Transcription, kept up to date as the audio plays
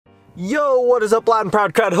Yo, what is up, loud and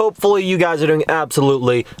proud crowd? Hopefully you guys are doing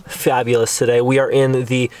absolutely fabulous today. We are in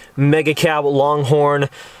the Mega Cab Longhorn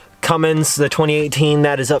Cummins, the 2018.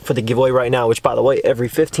 That is up for the giveaway right now, which, by the way, every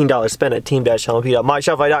 $15 spent at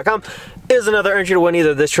team-lmp.myshopify.com is another entry to win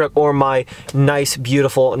either this truck or my nice,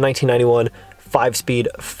 beautiful 1991 5-speed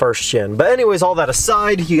first gen. But anyways, all that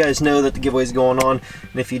aside, you guys know that the giveaway is going on,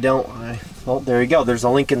 and if you don't, well, there you go. There's a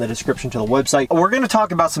link in the description to the website. We're going to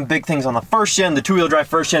talk about some big things on the first gen, the two-wheel drive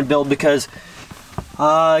first gen build, because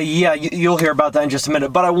yeah, you'll hear about that in just a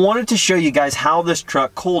minute. But I wanted to show you guys how this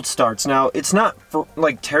truck cold starts. Now, it's not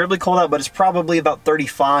like terribly cold out, but it's probably about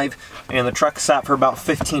 35, and the truck sat for about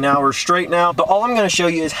 15 hours straight now. But all I'm going to show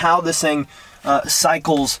you is how this thing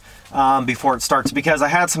cycles before it starts, because I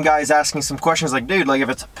had some guys asking some questions like, dude, like if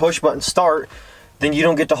it's a push button start, then you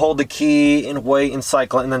don't get to hold the key and wait and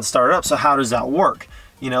cycle it and then start it up. So how does that work?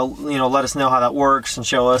 You know, let us know how that works and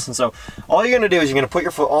show us. And so all you're gonna do is you're gonna put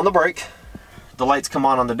your foot on the brake. The lights come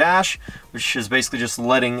on the dash, which is basically just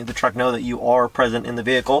letting the truck know that you are present in the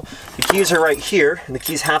vehicle. The keys are right here, and the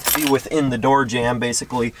keys have to be within the door jamb,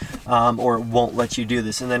 basically, or it won't let you do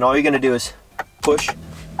this. And then all you're gonna do is push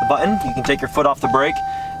the button. You can take your foot off the brake,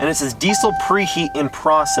 and it says diesel preheat in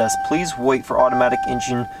process. Please wait for automatic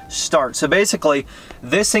engine start. So basically,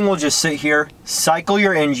 this thing will just sit here, cycle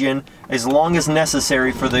your engine as long as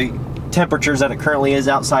necessary for the temperatures that it currently is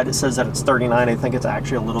outside. It says that it's 39. I think it's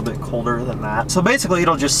actually a little bit colder than that. So basically,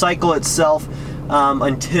 it'll just cycle itself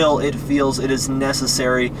until it feels it is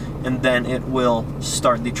necessary, and then it will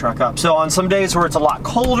start the truck up. So on some days where it's a lot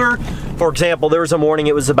colder, for example, there was a morning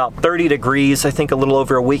it was about 30 degrees, I think a little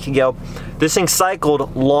over a week ago. This thing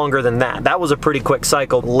cycled longer than that. That was a pretty quick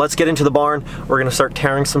cycle. Let's get into the barn. We're gonna start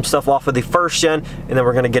tearing some stuff off of the first gen, and then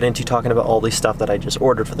we're gonna get into talking about all the stuff that I just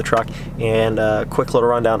ordered for the truck, and a quick little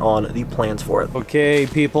rundown on the plans for it. Okay,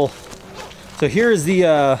 people. So here is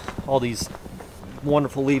the all these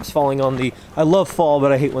wonderful leaves falling on the, I love fall,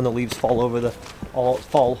 but I hate when the leaves fall over the all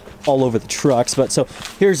over the trucks. But so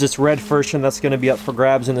here's this red first gen that's going to be up for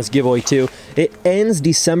grabs in this giveaway too. It ends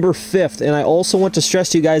December 5th, and I also want to stress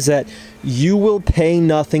to you guys that you will pay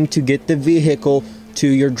nothing to get the vehicle to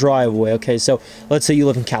your driveway. Okay, so let's say you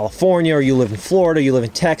live in California, or you live in Florida, you live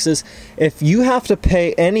in Texas. If you have to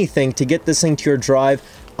pay anything to get this thing to your drive,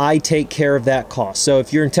 I take care of that cost. So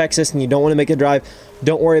if you're in Texas and you don't want to make a drive,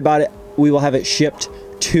 don't worry about it. We will have it shipped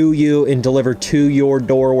to you and delivered to your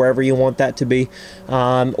door, wherever you want that to be.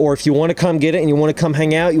 Or if you want to come get it and you want to come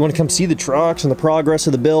hang out, you want to come see the trucks and the progress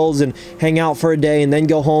of the builds and hang out for a day and then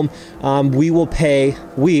go home, we will pay,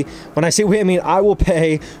 when I say we, I mean I will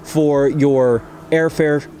pay for your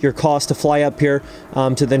airfare, your cost to fly up here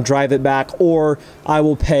to then drive it back, or I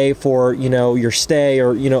will pay for, you know, your stay,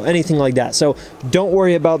 or, you know, anything like that. So don't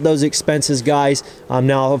worry about those expenses, guys.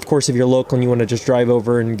 Now, of course, if you're local and you want to just drive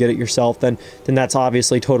over and get it yourself, then that's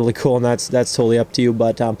obviously totally cool, and that's totally up to you.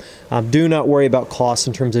 But do not worry about costs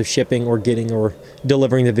in terms of shipping or getting or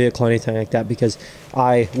delivering the vehicle or anything like that, because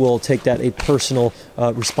I will take that a personal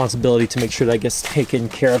responsibility to make sure that gets taken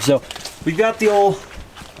care of. So we got the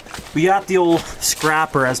old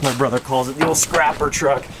scrapper, as my brother calls it. The old scrapper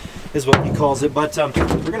truck is what he calls it. But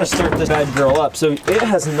we're gonna start this bad girl up. So it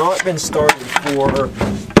has not been started for,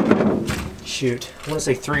 shoot, I wanna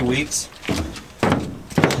say 3 weeks.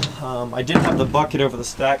 I did have the bucket over the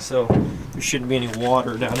stack, so there shouldn't be any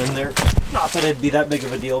water down in there. Not that it'd be that big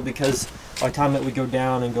of a deal, because by the time that we go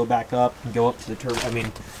down and go back up and go up to the turbo, I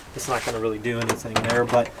mean, it's not gonna really do anything there.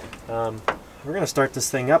 But we're gonna start this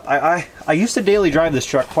thing up. I used to daily drive this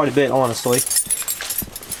truck quite a bit, honestly.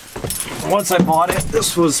 Once I bought it,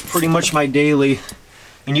 this was pretty much my daily,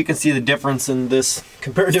 and you can see the difference in this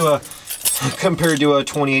compared to a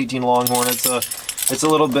 2018 Longhorn. It's a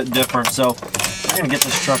little bit different. So we're gonna get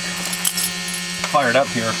this truck fired up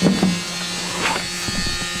here.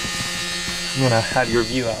 I'm gonna have your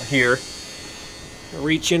view out here.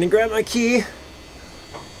 Reach in and grab my key.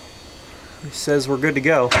 He says we're good to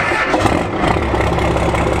go.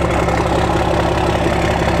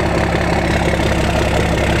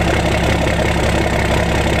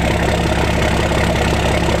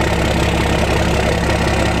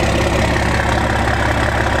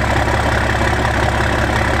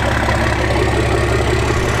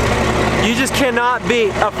 You just cannot beat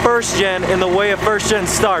a first gen in the way a first gen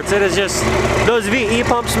starts. It is just, those VE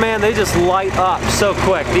pumps, man, they just light up so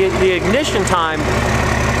quick. The ignition time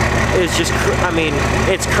is just, I mean,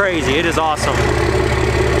 it's crazy. It is awesome.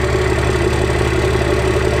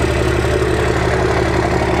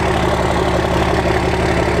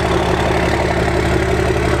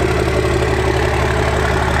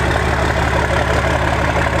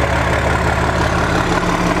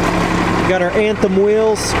 got our Anthem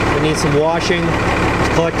wheels. We need some washing.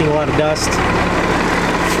 It's collecting a lot of dust.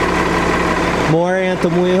 More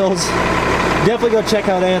Anthem wheels. Definitely go check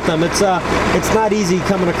out Anthem. It's not easy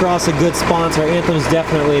coming across a good sponsor. Anthem's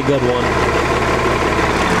definitely a good one.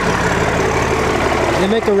 They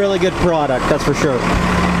make a really good product, that's for sure.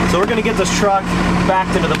 So we're gonna get this truck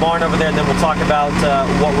backed into the barn over there, and then we'll talk about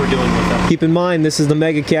what we're doing with it. Keep in mind, this is the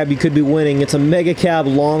Mega Cab you could be winning. It's a Mega Cab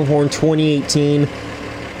Longhorn 2018.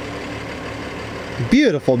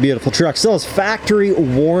 Beautiful, beautiful truck. Still has factory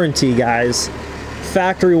warranty, guys.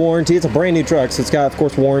 Factory warranty. It's a brand new truck, so it's got, of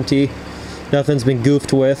course, warranty. Nothing's been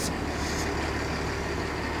goofed with.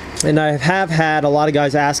 And I have had a lot of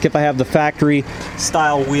guys ask if I have the factory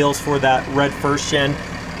style wheels for that red first gen,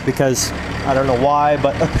 because I don't know why,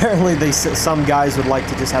 but apparently some guys would like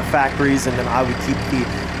to just have factories, and then I would keep the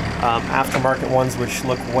aftermarket ones, which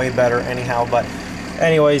look way better anyhow. But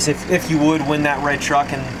anyways, if you would win that red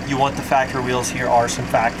truck and you want the factory wheels, here are some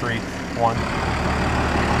factory ones.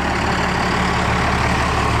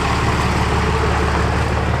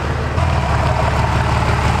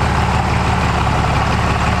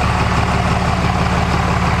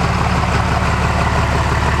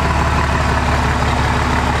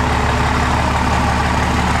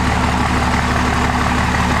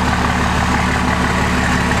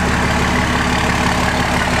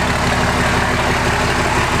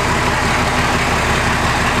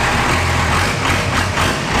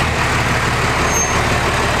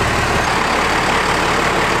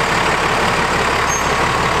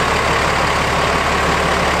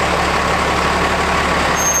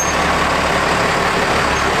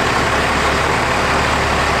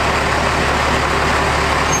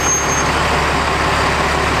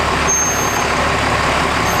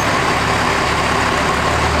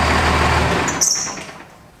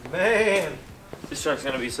 This truck's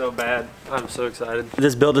gonna be so bad. I'm so excited.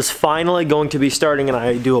 This build is finally going to be starting, and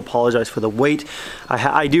I do apologize for the wait.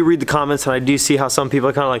 I do read the comments, and I do see how some people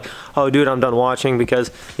are kind of like, oh dude, I'm done watching,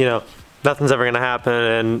 because, you know, nothing's ever gonna happen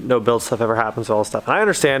and no build stuff ever happens, all this stuff. And I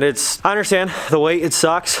understand the wait, it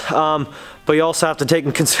sucks. But you also have to take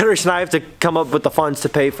in consideration I have to come up with the funds to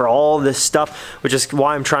pay for all this stuff, which is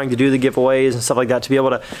why I'm trying to do the giveaways and stuff like that, to be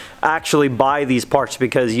able to actually buy these parts,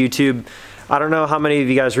 because YouTube, I don't know how many of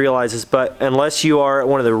you guys realize this, but unless you are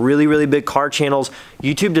one of the really, really big car channels,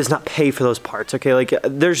 YouTube does not pay for those parts, okay? Like,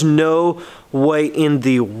 there's no way in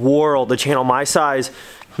the world the channel my size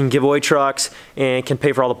can give away trucks and can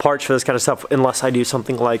pay for all the parts for this kind of stuff, unless I do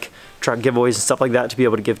something like truck giveaways and stuff like that to be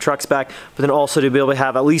able to give trucks back, but then also to be able to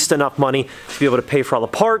have at least enough money to be able to pay for all the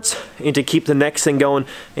parts and to keep the next thing going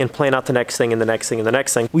and plan out the next thing and the next thing and the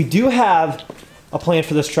next thing. We do have a plan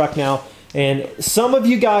for this truck now, and some of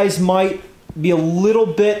you guys might be a little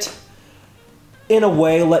bit, in a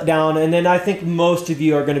way, let down, and then I think most of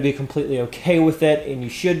you are going to be completely okay with it, and you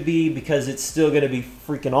should be, because it's still going to be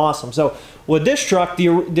freaking awesome. So with this truck,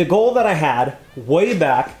 the goal that I had way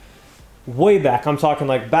back, I'm talking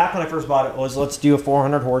like back when I first bought it, was let's do a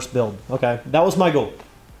 400 horse build. Okay, that was my goal.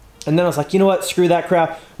 And then I was like, you know what, screw that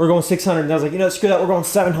crap, we're going 600. And I was like, you know, screw that, we're going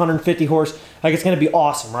 750 horse. Like, it's going to be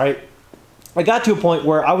awesome, right? I got to a point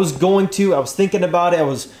where I was thinking about it, I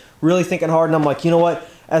was really thinking hard, and I'm like, you know what,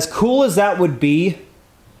 as cool as that would be,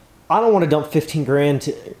 I don't want to dump 15 grand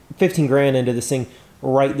into this thing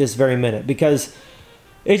right this very minute, because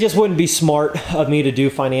it just wouldn't be smart of me to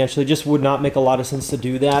do financially. It just would not make a lot of sense to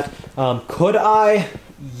do that. Could I?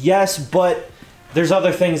 Yes, but there's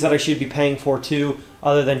other things that I should be paying for too,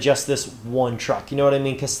 other than just this one truck. You know what I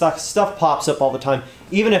mean? Because stuff pops up all the time.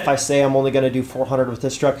 Even if I say I'm only going to do 400 with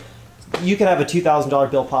this truck, you could have a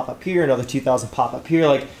 $2,000 bill pop up here, another $2,000 pop up here.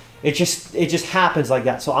 Like, it just happens like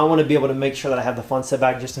that. So I want to be able to make sure that I have the funds set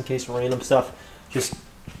back, just in case random stuff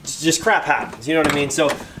just crap happens. You know what I mean?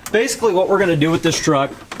 So basically what we're going to do with this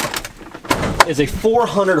truck is a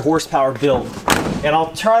 400 horsepower build. And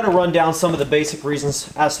I'll try to run down some of the basic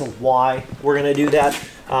reasons as to why we're going to do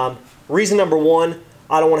that. Reason number one,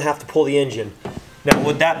 I don't want to have to pull the engine. Now,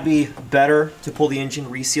 would that be better to pull the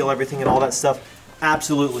engine, reseal everything and all that stuff?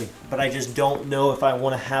 Absolutely. But I just don't know if I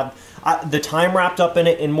want to have the time wrapped up in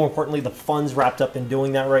it, and more importantly, the funds wrapped up in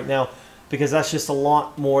doing that right now, because that's just a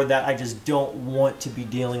lot more that I just don't want to be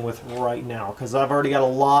dealing with right now, because I've already got a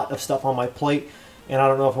lot of stuff on my plate, and I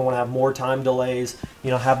don't know if I want to have more time delays, you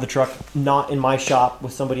know, have the truck not in my shop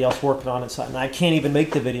with somebody else working on it, and I can't even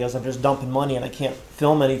make the videos. I'm just dumping money and I can't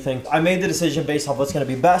film anything. I made the decision based off what's going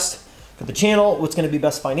to be best for the channel, what's going to be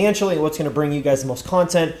best financially, and what's going to bring you guys the most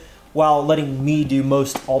content, while letting me do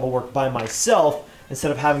all the work by myself, instead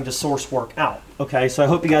of having to source work out. Okay, so I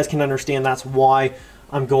hope you guys can understand that's why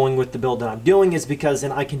I'm going with the build that I'm doing, is because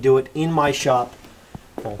then I can do it in my shop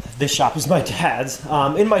well, this shop is my dad's,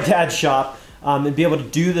 in my dad's shop, and be able to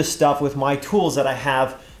do this stuff with my tools that I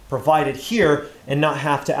have provided here and not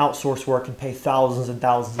have to outsource work and pay thousands and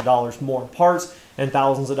thousands of dollars more in parts and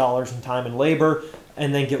thousands of dollars in time and labor,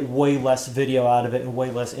 and then get way less video out of it and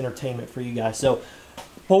way less entertainment for you guys. So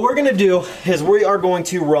what we're gonna do is we are going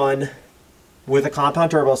to run with a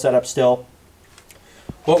compound turbo setup still.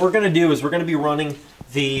 What we're gonna do is we're gonna be running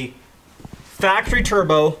the factory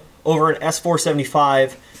turbo over an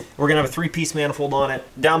S475. We're gonna have a 3-piece manifold on it,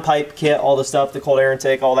 downpipe kit, all the stuff, the cold air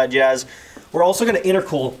intake, all that jazz. We're also gonna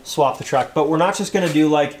intercool swap the truck, but we're not just gonna do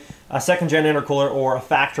like a 2nd-gen intercooler or a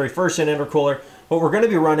factory 1st-gen intercooler. What we're gonna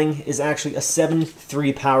be running is actually a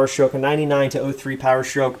 7.3 power stroke, a 99 to 03 power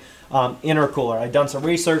stroke intercooler. I've done some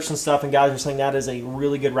research and stuff, and guys are saying that is a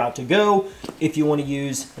really good route to go if you wanna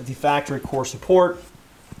use the factory core support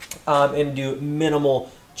and do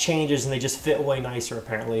minimal changes, and they just fit way nicer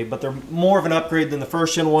apparently. But they're more of an upgrade than the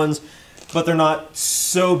 1st-gen ones, but they're not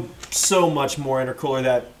so much more intercooler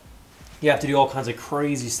that you have to do all kinds of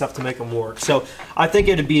crazy stuff to make them work. So I think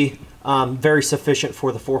it'd be very sufficient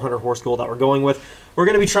for the 400 horse goal that we're going with. We're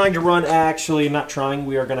going to be trying to run, actually not trying,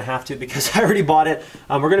 we are going to have to because I already bought it.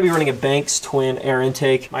 We're going to be running a Banks twin air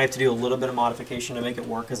intake. Might have to do a little bit of modification to make it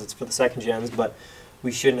work because it's for the 2nd gens, but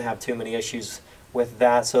we shouldn't have too many issues with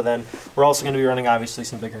that. So then we're also going to be running obviously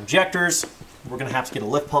some bigger injectors. We're going to have to get a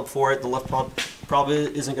lift pump for it. The lift pump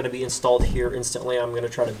probably isn't going to be installed here instantly. I'm going to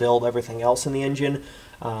try to build everything else in the engine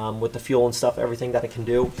with the fuel and stuff, everything that it can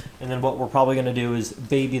do. And then what we're probably going to do is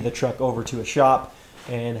baby the truck over to a shop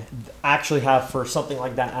and actually have, for something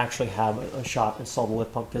like that, actually have a shop install the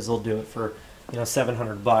lift pump, because they'll do it for, you know,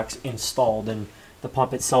 $700 installed, and the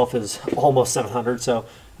pump itself is almost 700. So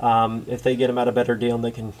if they get them at a better deal and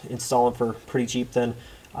they can install them for pretty cheap, then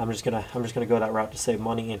I'm just gonna go that route to save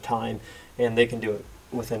money and time, and they can do it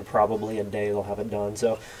within probably a day. They'll have it done.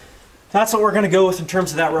 So that's what we're gonna go with in terms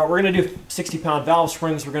of that route. We're gonna do 60-pound valve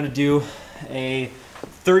springs. We're gonna do a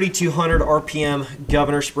 3,200 RPM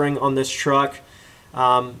governor spring on this truck.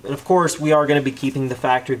 And of course, we are going to be keeping the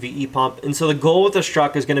factory VE pump. And so the goal with this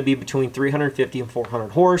truck is going to be between 350 and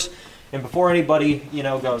 400 horse. And before anybody, you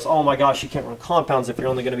know, goes, oh my gosh, you can't run compounds if you're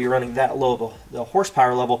only going to be running that low of the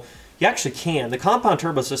horsepower level, you actually can. The compound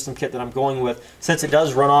turbo system kit that I'm going with, since it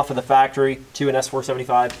does run off of the factory to an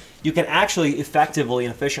S475, you can actually effectively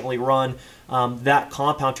and efficiently run that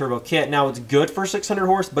compound turbo kit. Now, it's good for 600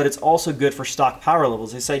 horse, but it's also good for stock power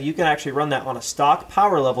levels. They said you can actually run that on a stock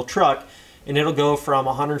power level truck, and it'll go from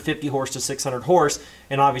 150 horse to 600 horse.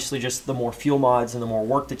 And obviously, just the more fuel mods and the more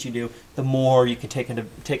work that you do, the more you can take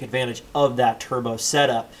advantage of that turbo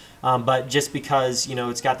setup. But just because, you know,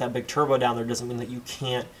 it's got that big turbo down there doesn't mean that you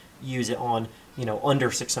can't use it on, you know, under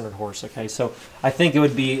 600 horse. Okay, so I think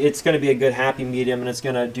it's going to be a good happy medium, and it's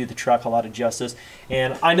going to do the truck a lot of justice.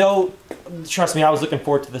 And I know, trust me, I was looking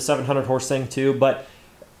forward to the 700 horse thing too, but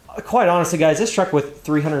quite honestly, guys, this truck with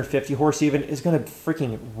 350 horse even is going to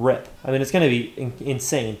freaking rip. I mean, it's going to be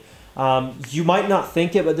insane. You might not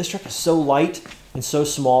think it, but this truck is so light and so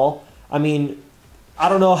small. I mean, I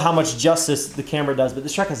don't know how much justice the camera does, but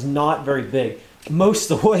this truck is not very big.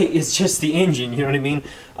 Most of the weight is just the engine, you know what I mean?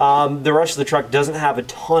 The rest of the truck doesn't have a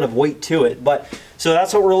ton of weight to it. But so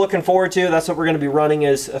that's what we're looking forward to. That's what we're going to be running,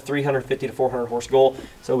 is a 350 to 400 horse goal,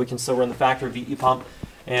 so we can still run the factory VE pump.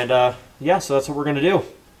 And yeah, so that's what we're going to do.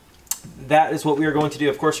 That is what we are going to do.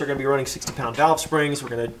 Of course, we're going to be running 60-pound valve springs. We're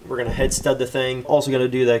gonna head stud the thing. Also going to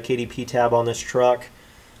do the KDP tab on this truck.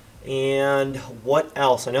 And what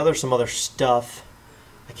else? I know there's some other stuff.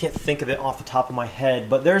 I can't think of it off the top of my head,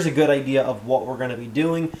 but there's a good idea of what we're going to be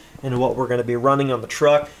doing and what we're going to be running on the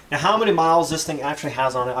truck. Now, how many miles this thing actually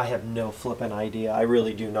has on it, I have no flipping idea. I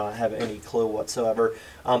really do not have any clue whatsoever.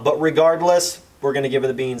 But regardless, we're going to give it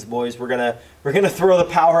the beans, boys. We're gonna throw the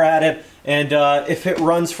power at it, and if it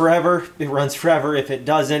runs forever, it runs forever. If it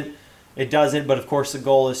doesn't, it doesn't. But of course, the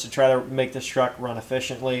goal is to try to make this truck run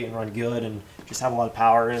efficiently and run good and just have a lot of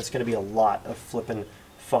power, and it's going to be a lot of flipping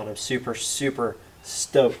fun. I'm super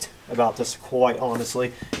stoked about this, quite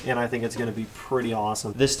honestly, and I think it's going to be pretty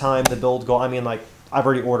awesome. This time, the build goal, I mean, like, I've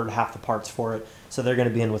already ordered half the parts for it, so they're going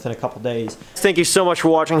to be in within a couple days. Thank you so much for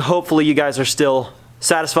watching. Hopefully you guys are still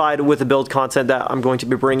satisfied with the build content that I'm going to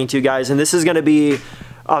be bringing to you guys, and this is going to be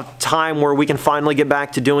a time where we can finally get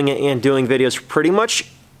back to doing it and doing videos pretty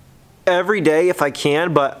much every day if I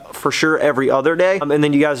can, but for sure every other day. And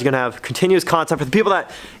then you guys are gonna have continuous content for the people that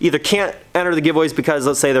either can't enter the giveaways because,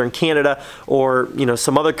 let's say, they're in Canada or, you know,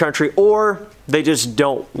 some other country, or they just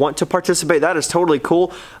don't want to participate. That is totally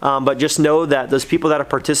cool. But just know that those people that are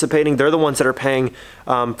participating, they're the ones that are paying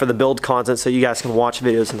for the build content, so you guys can watch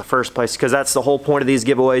videos in the first place, because that's the whole point of these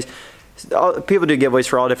giveaways. People do giveaways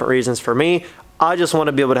for all different reasons. For me, I just want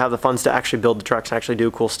to be able to have the funds to actually build the trucks and actually do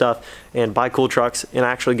cool stuff and buy cool trucks and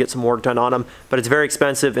actually get some work done on them. But it's very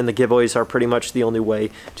expensive, and the giveaways are pretty much the only way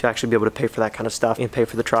to actually be able to pay for that kind of stuff and pay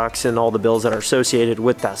for the trucks and all the bills that are associated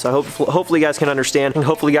with that. So hopefully you guys can understand, and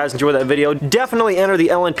hopefully you guys enjoy that video. Definitely enter the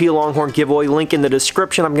LNP Longhorn giveaway. Link in the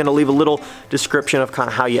description. I'm going to leave a little description of kind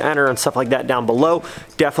of how you enter and stuff like that down below.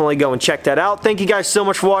 Definitely go and check that out. Thank you guys so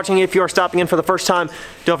much for watching. If you are stopping in for the first time,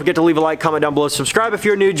 don't forget to leave a like, comment down below, subscribe if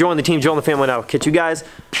you're new, join the team, join the family now. Catch you guys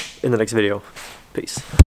in the next video. Peace.